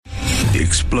The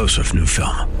explosive new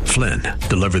film, Flynn,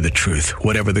 deliver the truth,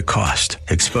 whatever the cost,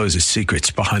 exposes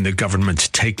secrets behind the government's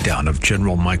takedown of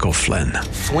General Michael Flynn.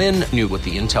 Flynn knew what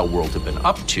the intel world had been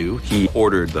up to. He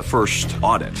ordered the first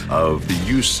audit of the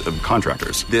use of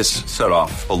contractors. This set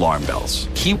off alarm bells.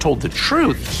 He told the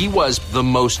truth. He was the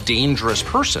most dangerous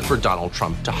person for Donald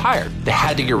Trump to hire. They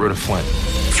had to get rid of Flynn.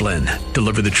 Flynn,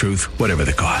 deliver the truth, whatever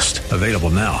the cost. Available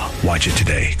now. Watch it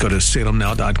today. Go to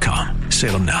salemnow.com.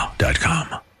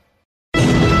 salemnow.com.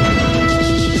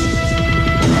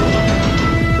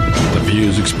 The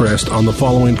views expressed on the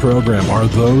following program are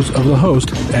those of the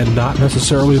host and not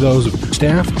necessarily those of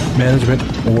staff, management,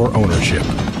 or ownership.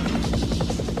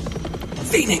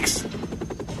 Phoenix!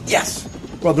 Yes!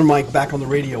 Brother Mike back on the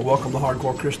radio. Welcome to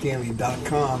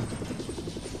HardcoreChristianity.com.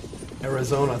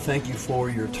 Arizona, thank you for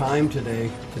your time today.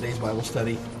 Today's Bible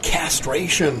study,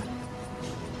 castration.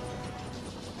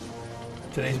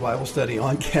 Today's Bible study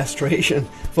on castration,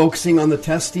 focusing on the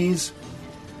testes.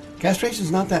 Castration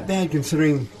is not that bad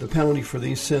considering the penalty for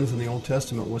these sins in the Old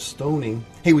Testament was stoning.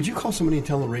 Hey, would you call somebody and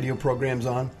tell them the radio program's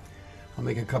on? I'll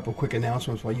make a couple quick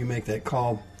announcements while you make that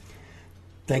call.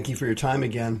 Thank you for your time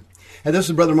again. And this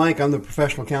is Brother Mike. I'm the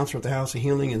professional counselor at the House of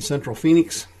Healing in Central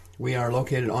Phoenix. We are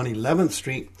located on 11th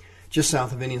Street, just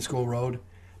south of Indian School Road,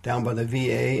 down by the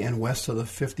VA and west of the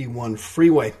 51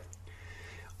 freeway.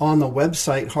 On the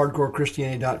website,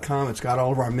 hardcorechristianity.com, it's got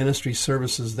all of our ministry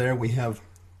services there. We have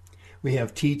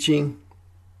teaching,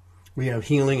 we have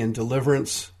healing and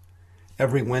deliverance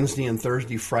every Wednesday and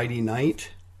Thursday, Friday night.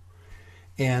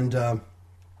 And on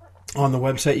the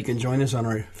website, you can join us on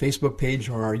our Facebook page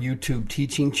or our YouTube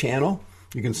teaching channel.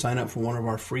 You can sign up for one of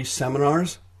our free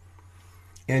seminars.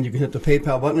 And you can hit the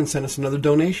PayPal button and send us another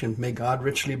donation. May God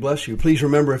richly bless you. Please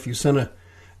remember, if you sent a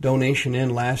donation in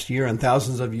last year, and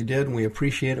thousands of you did, and we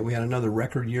appreciate it. We had another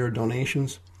record year of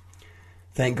donations.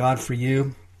 Thank God for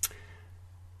you.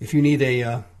 If you need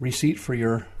a receipt for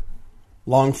your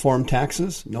long-form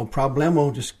taxes, no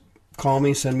problemo. Just call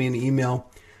me, send me an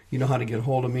email. You know how to get a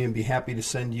hold of me and be happy to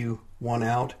send you one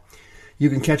out.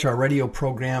 You can catch our radio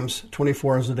programs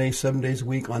 24 hours a day, 7 days a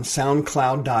week on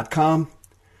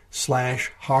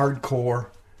SoundCloud.com/hardcore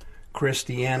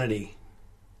Christianity.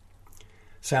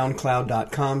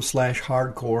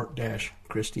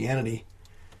 SoundCloud.com/hardcore-Christianity.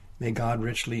 May God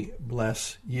richly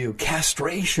bless you.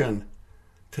 Castration.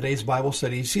 Today's Bible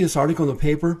study. You see this article in the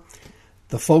paper?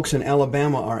 The folks in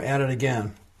Alabama are at it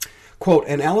again. Quote,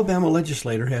 an Alabama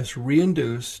legislator has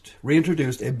reintroduced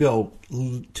a bill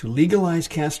to legalize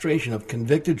castration of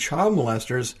convicted child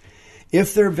molesters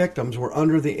if their victims were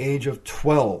under the age of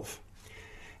 12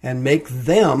 and make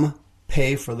them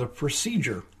pay for the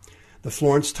procedure. The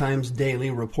Florence Times-Daily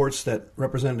reports that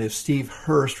Representative Steve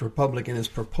Hurst, Republican, is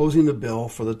proposing the bill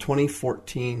for the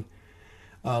 2014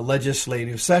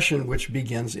 legislative session, which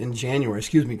begins in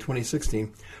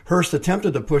 2016. Hurst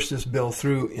attempted to push this bill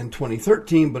through in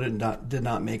 2013, but it did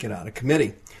not make it out of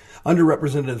committee. Under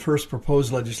Representative Hurst's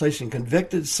proposed legislation,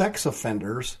 convicted sex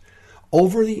offenders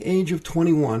over the age of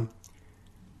 21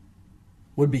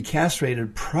 would be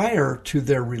castrated prior to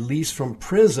their release from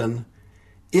prison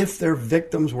if their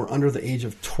victims were under the age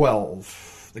of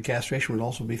 12. The castration would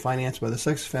also be financed by the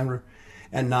sex offender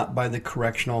and not by the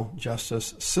correctional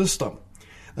justice system.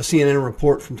 A CNN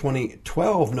report from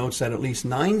 2012 notes that at least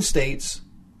 9 states,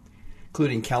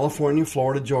 including California,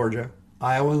 Florida, Georgia,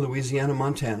 Iowa, Louisiana,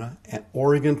 Montana, and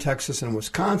Oregon, Texas, and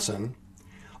Wisconsin,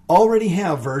 already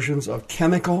have versions of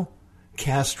chemical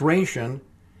castration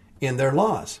in their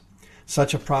laws.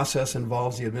 Such a process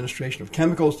involves the administration of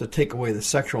chemicals to take away the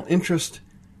sexual interest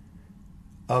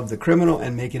of the criminal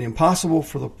and make it impossible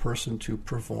for the person to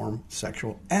perform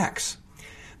sexual acts.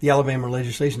 The Alabama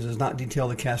legislation does not detail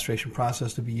the castration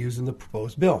process to be used in the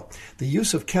proposed bill. The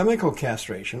use of chemical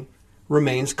castration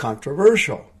remains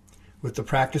controversial, with the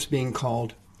practice being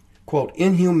called, quote,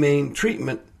 inhumane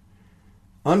treatment,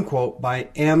 unquote, by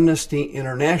Amnesty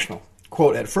International.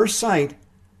 Quote, at first sight,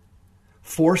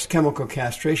 forced chemical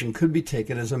castration could be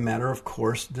taken as a matter of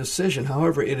course decision.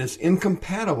 However, it is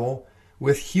incompatible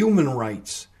with human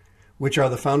rights, which are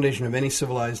the foundation of any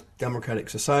civilized democratic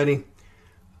society,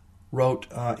 wrote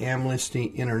Amnesty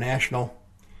International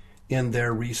in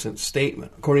their recent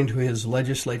statement. According to his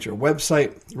legislature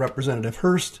website, Representative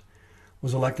Hurst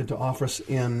was elected to office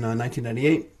in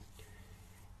 1998,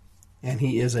 and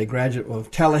he is a graduate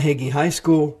of Tallahassee High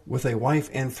School with a wife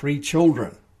and 3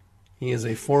 children. He is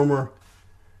a former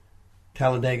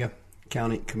Talladega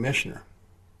County Commissioner.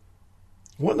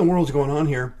 What in the world is going on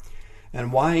here,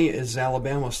 and why is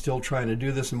Alabama still trying to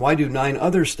do this, and why do 9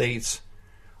 other states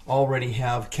already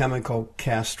have chemical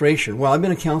castration? Well, I've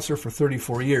been a counselor for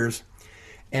 34 years,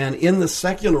 and in the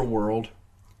secular world,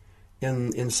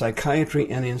 in psychiatry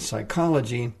and in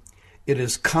psychology, it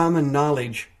is common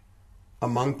knowledge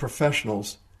among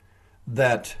professionals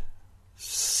that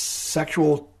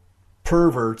sexual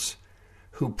perverts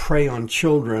who prey on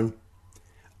children,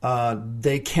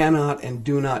 they cannot and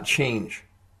do not change.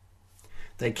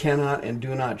 They cannot and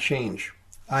do not change,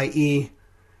 i.e.,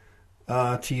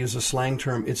 to use a slang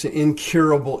term, it's an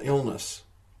incurable illness.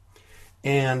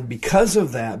 And because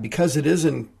of that, because it is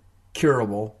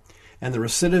incurable, and the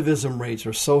recidivism rates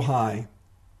are so high,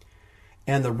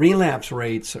 and the relapse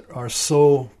rates are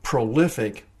so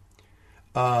prolific,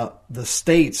 the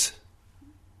states,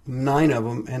 9 of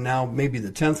them, and now maybe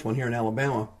the 10th one here in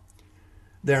Alabama,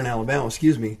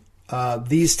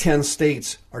 these 10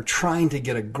 states are trying to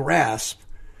get a grasp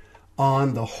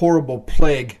on the horrible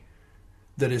plague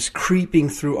that is creeping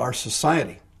through our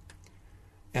society.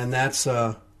 And that's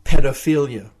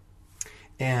pedophilia.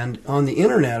 And on the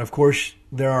internet, of course,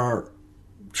 there are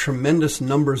tremendous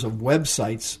numbers of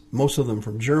websites, most of them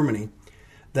from Germany,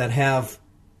 that have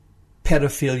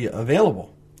pedophilia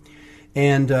available.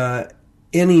 And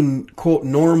any, quote,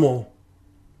 normal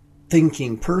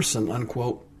thinking person,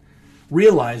 unquote,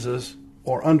 realizes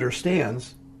or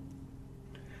understands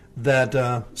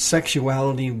that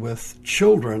sexuality with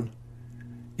children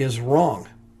is wrong.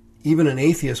 Even an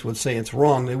atheist would say it's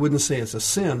wrong. They wouldn't say it's a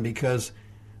sin because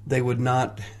they would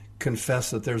not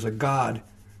confess that there's a God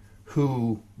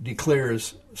who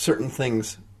declares certain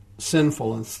things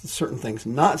sinful and certain things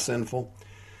not sinful.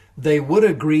 They would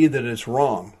agree that it's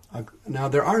wrong. Now,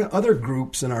 there are other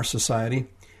groups in our society,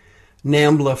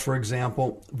 NAMBLA, for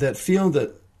example, that feel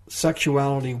that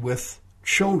sexuality with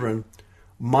children,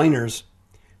 minors,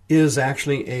 is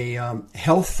actually a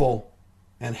healthful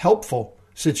and helpful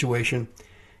situation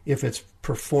if it's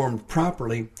performed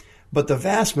properly. But the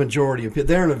vast majority of people,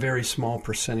 they're in a very small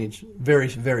percentage, very,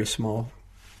 very small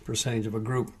percentage of a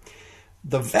group.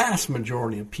 The vast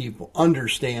majority of people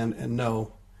understand and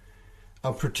know,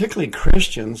 particularly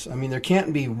Christians. I mean, there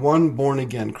can't be one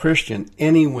born-again Christian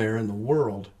anywhere in the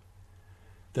world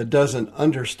that doesn't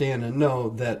understand and know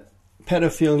that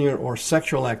pedophilia or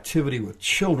sexual activity with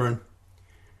children,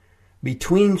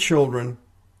 between children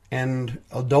and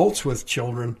adults with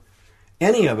children,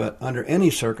 any of it under any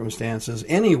circumstances,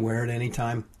 anywhere at any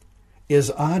time,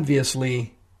 is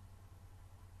obviously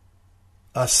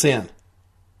a sin.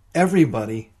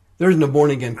 Everybody, there's no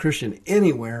born-again Christian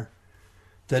anywhere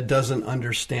that doesn't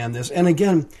understand this. And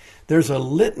again, there's a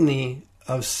litany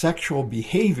of sexual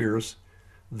behaviors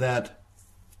that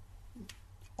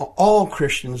all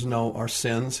Christians know are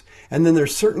sins, and then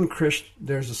there's certain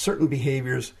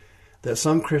behaviors that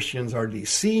some Christians are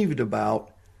deceived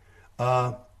about,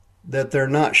 that they're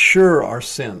not sure are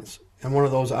sins. And one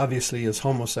of those obviously is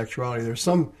homosexuality. There's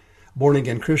some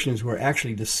born-again Christians who are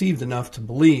actually deceived enough to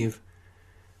believe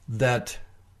that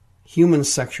human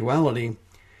sexuality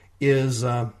is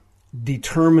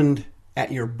determined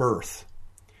at your birth,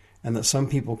 and that some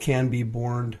people can be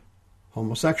born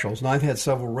homosexuals. Now, I've had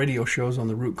several radio shows on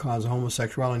the root cause of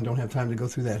homosexuality and don't have time to go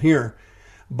through that here,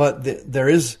 but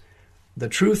the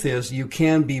truth is you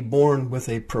can be born with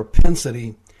a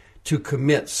propensity to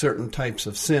commit certain types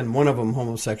of sin, one of them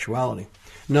homosexuality.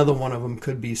 Another one of them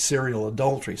could be serial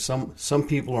adultery. Some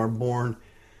people are born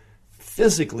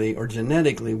physically or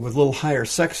genetically with a little higher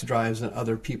sex drives than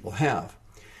other people have.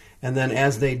 And then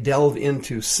as they delve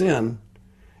into sin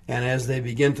and as they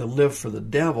begin to live for the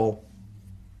devil,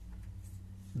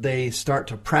 they start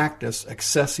to practice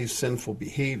excessive sinful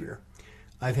behavior.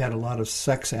 I've had a lot of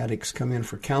sex addicts come in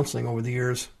for counseling over the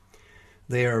years.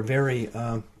 They are very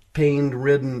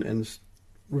pain-ridden and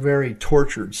very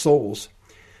tortured souls.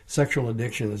 Sexual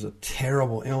addiction is a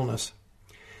terrible illness.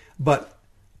 But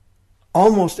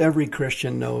almost every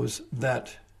Christian knows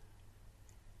that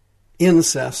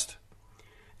incest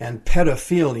and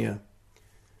pedophilia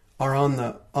are on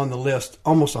the list.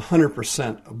 Almost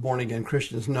 100% of born-again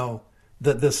Christians know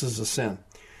that this is a sin.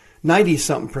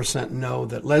 90-something% know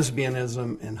that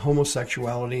lesbianism and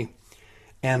homosexuality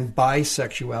and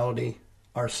bisexuality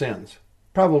are sins,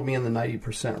 probably in the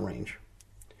 90% range.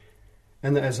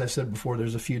 And as I said before,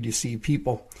 there's a few deceived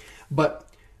people. But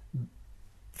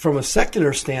from a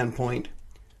secular standpoint,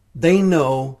 they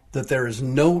know that there is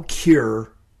no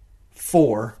cure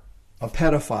for a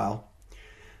pedophile.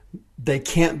 They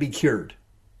can't be cured.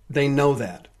 They know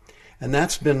that. And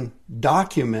that's been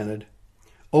documented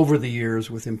over the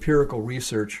years with empirical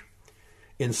research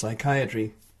in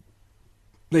psychiatry.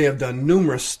 They have done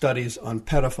numerous studies on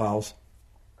pedophiles,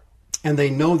 and they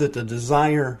know that the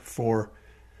desire for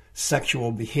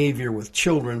sexual behavior with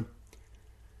children,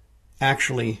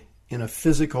 actually in a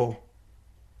physical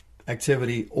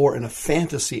activity or in a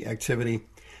fantasy activity,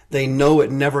 they know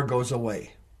it never goes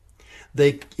away.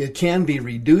 It can be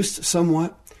reduced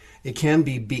somewhat, it can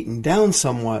be beaten down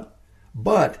somewhat,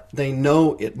 but they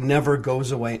know it never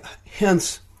goes away.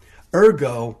 Hence,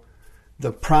 ergo,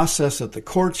 the process that the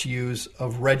courts use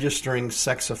of registering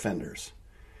sex offenders.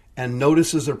 And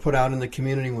notices are put out in the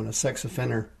community when a sex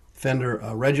offender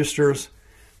registers.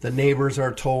 The neighbors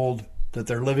are told that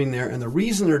they're living there. And the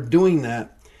reason they're doing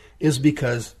that is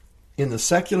because in the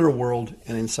secular world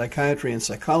and in psychiatry and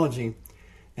psychology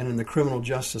and in the criminal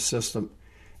justice system,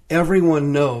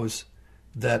 everyone knows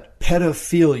that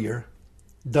pedophilia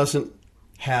doesn't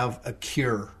have a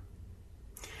cure.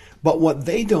 But what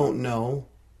they don't know,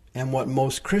 and what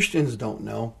most Christians don't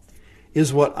know,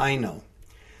 is what I know.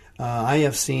 I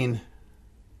have seen,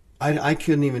 I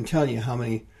couldn't even tell you how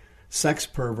many sex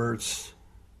perverts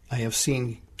I have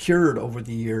seen cured over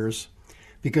the years,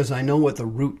 because I know what the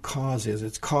root cause is.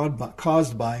 It's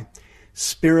caused by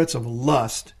spirits of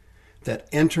lust that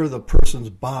enter the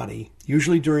person's body,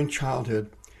 usually during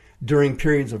childhood, during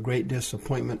periods of great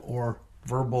disappointment or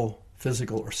verbal,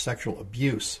 physical, or sexual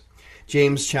abuse.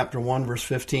 James chapter 1, verse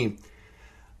 15.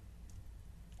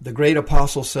 The great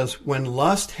apostle says, when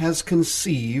lust has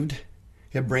conceived,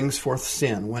 it brings forth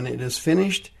sin. When it is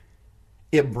finished,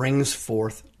 it brings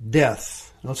forth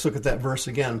death. Let's look at that verse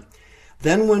again.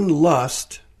 Then when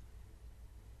lust,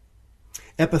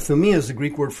 epithumia is the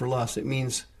Greek word for lust. It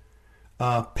means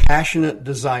passionate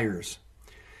desires.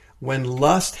 When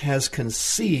lust has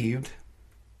conceived,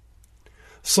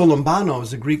 solambano is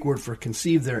the Greek word for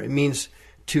conceive there. It means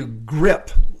to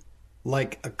grip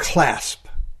like a clasp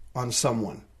on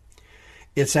someone.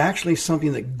 It's actually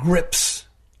something that grips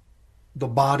the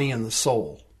body and the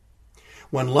soul.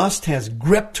 When lust has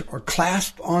gripped or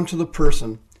clasped onto the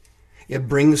person, it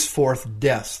brings forth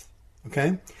death.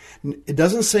 Okay? It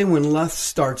doesn't say when lust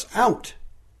starts out,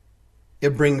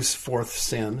 it brings forth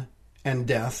sin and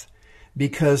death,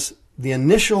 because the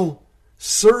initial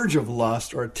surge of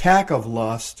lust or attack of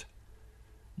lust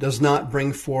does not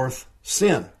bring forth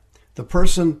sin. The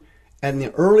person in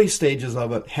the early stages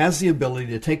of it has the ability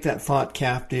to take that thought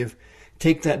captive,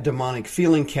 take that demonic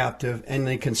feeling captive, and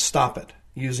they can stop it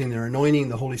using their anointing,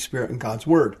 the Holy Spirit, and God's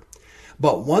Word.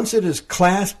 But once it is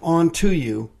clasped onto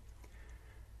you,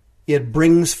 it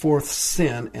brings forth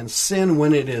sin, and sin,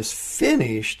 when it is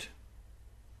finished,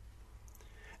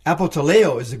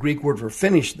 apoteleo is the Greek word for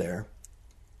finished there.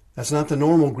 That's not the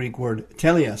normal Greek word,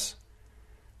 teleos.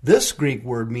 This Greek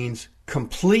word means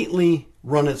completely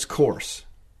run its course.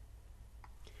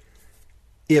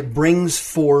 It brings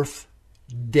forth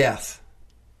death.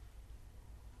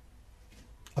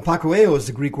 Apokoeo is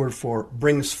the Greek word for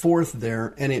brings forth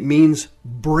there, and it means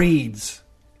breeds.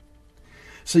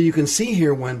 So you can see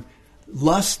here when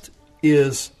lust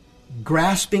is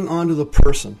grasping onto the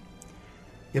person,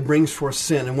 it brings forth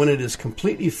sin. And when it is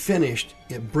completely finished,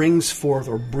 it brings forth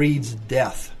or breeds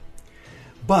death.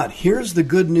 But here's the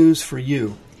good news for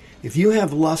you. If you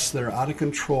have lusts that are out of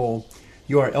control,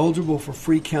 you are eligible for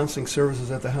free counseling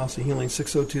services at the House of Healing,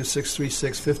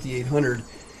 602-636-5800.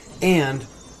 And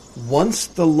once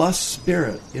the lust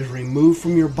spirit is removed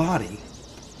from your body,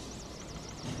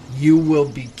 you will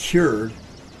be cured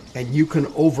and you can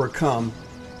overcome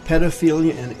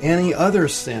pedophilia and any other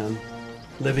sin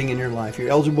living in your life. You're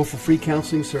eligible for free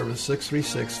counseling service,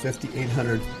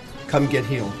 636-5800. Come get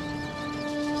healed.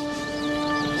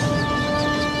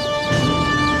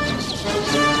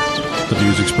 The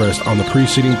views expressed on the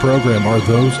preceding program are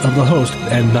those of the host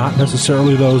and not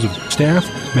necessarily those of staff,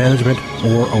 management,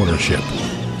 or ownership.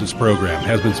 This program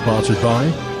has been sponsored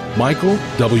by Michael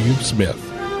W. Smith.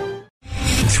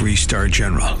 3-star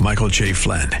General Michael J.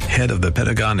 Flynn, head of the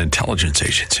Pentagon Intelligence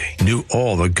Agency, knew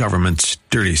all the government's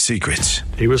dirty secrets.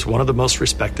 He was one of the most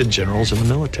respected generals in the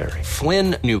military.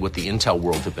 Flynn knew what the intel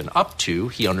world had been up to.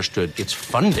 He understood its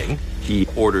funding. He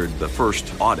ordered the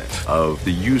first audit of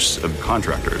the use of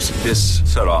contractors. This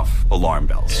set off alarm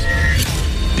bells.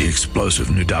 The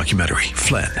explosive new documentary,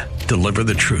 Flynn, Deliver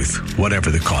the Truth, Whatever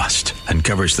the Cost,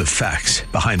 uncovers the facts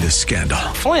behind this scandal.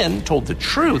 Flynn told the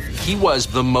truth. He was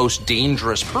the most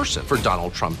dangerous person for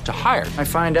Donald Trump to hire. I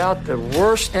find out the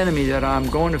worst enemy that I'm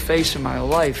going to face in my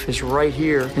life is right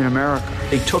here in America.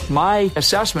 They took my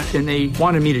assessment and they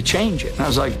wanted me to change it. And I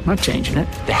was like, I'm not changing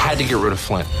it. They had to get rid of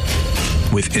Flynn.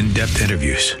 With in-depth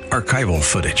interviews, archival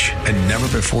footage, and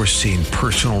never-before-seen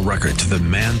personal records of the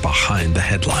man behind the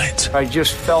headlines. I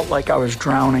just felt like I was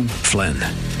drowning. Flynn,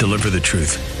 Deliver the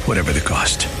Truth, Whatever the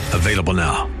Cost. Available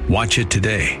now. Watch it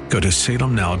today. Go to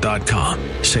salemnow.com.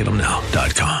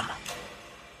 salemnow.com.